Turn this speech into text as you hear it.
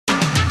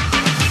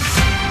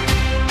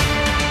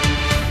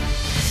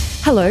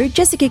Hello,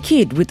 Jessica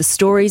Kidd with the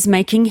stories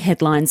making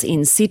headlines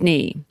in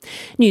Sydney.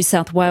 New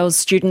South Wales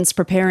students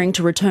preparing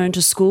to return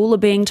to school are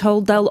being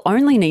told they'll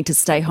only need to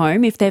stay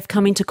home if they've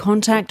come into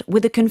contact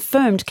with a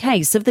confirmed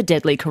case of the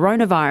deadly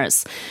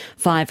coronavirus.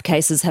 5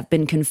 cases have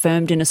been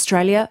confirmed in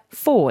Australia,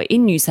 4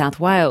 in New South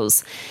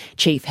Wales.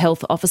 Chief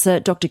Health Officer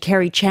Dr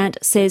Kerry Chant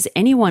says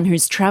anyone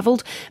who's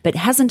travelled but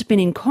hasn't been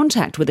in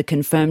contact with a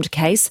confirmed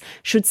case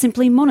should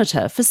simply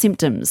monitor for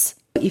symptoms.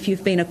 If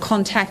you've been a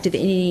contact of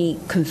any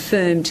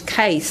confirmed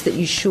case, that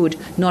you should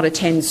not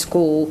attend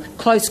school.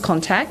 Close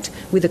contact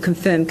with a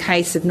confirmed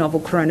case of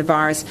novel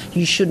coronavirus,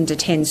 you shouldn't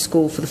attend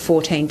school for the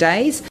 14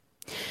 days.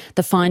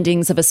 The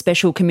findings of a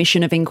special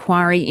commission of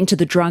inquiry into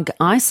the drug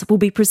ice will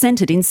be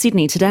presented in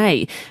Sydney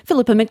today.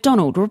 Philippa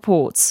McDonald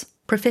reports.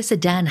 Professor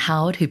Dan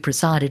Howard, who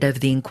presided over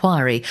the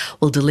inquiry,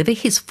 will deliver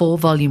his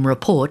 4-volume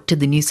report to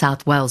the New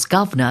South Wales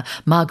Governor,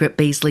 Margaret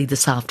Beazley,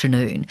 this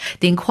afternoon.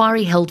 The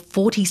inquiry held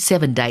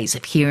 47 days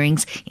of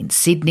hearings in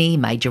Sydney,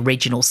 major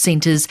regional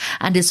centres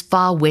and as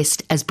far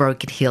west as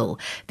Broken Hill.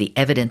 The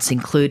evidence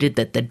included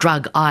that the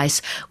drug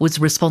ice was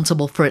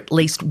responsible for at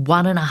least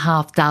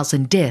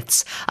 1,500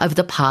 deaths over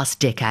the past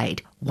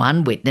decade.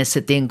 One witness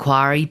at the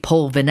inquiry,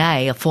 Paul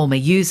Vinay, a former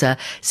user,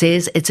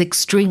 says it's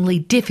extremely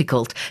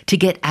difficult to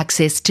get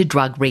access to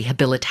drug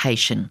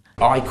rehabilitation.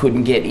 I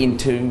couldn't get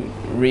into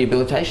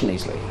rehabilitation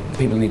easily.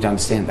 People need to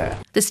understand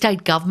that. The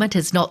state government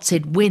has not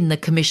said when the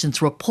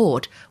Commission's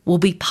report will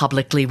be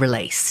publicly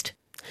released.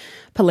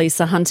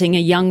 Police are hunting a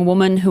young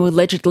woman who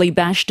allegedly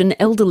bashed an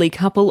elderly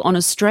couple on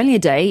Australia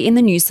Day in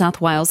the New South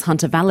Wales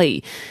Hunter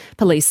Valley.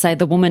 Police say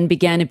the woman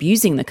began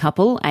abusing the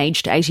couple,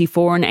 aged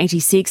 84 and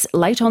 86,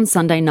 late on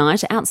Sunday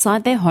night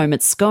outside their home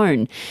at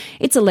Scone.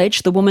 It's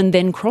alleged the woman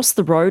then crossed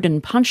the road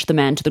and punched the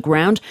man to the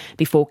ground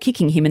before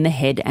kicking him in the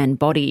head and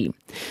body.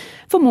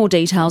 For more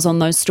details on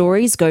those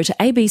stories, go to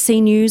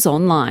ABC News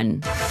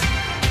Online.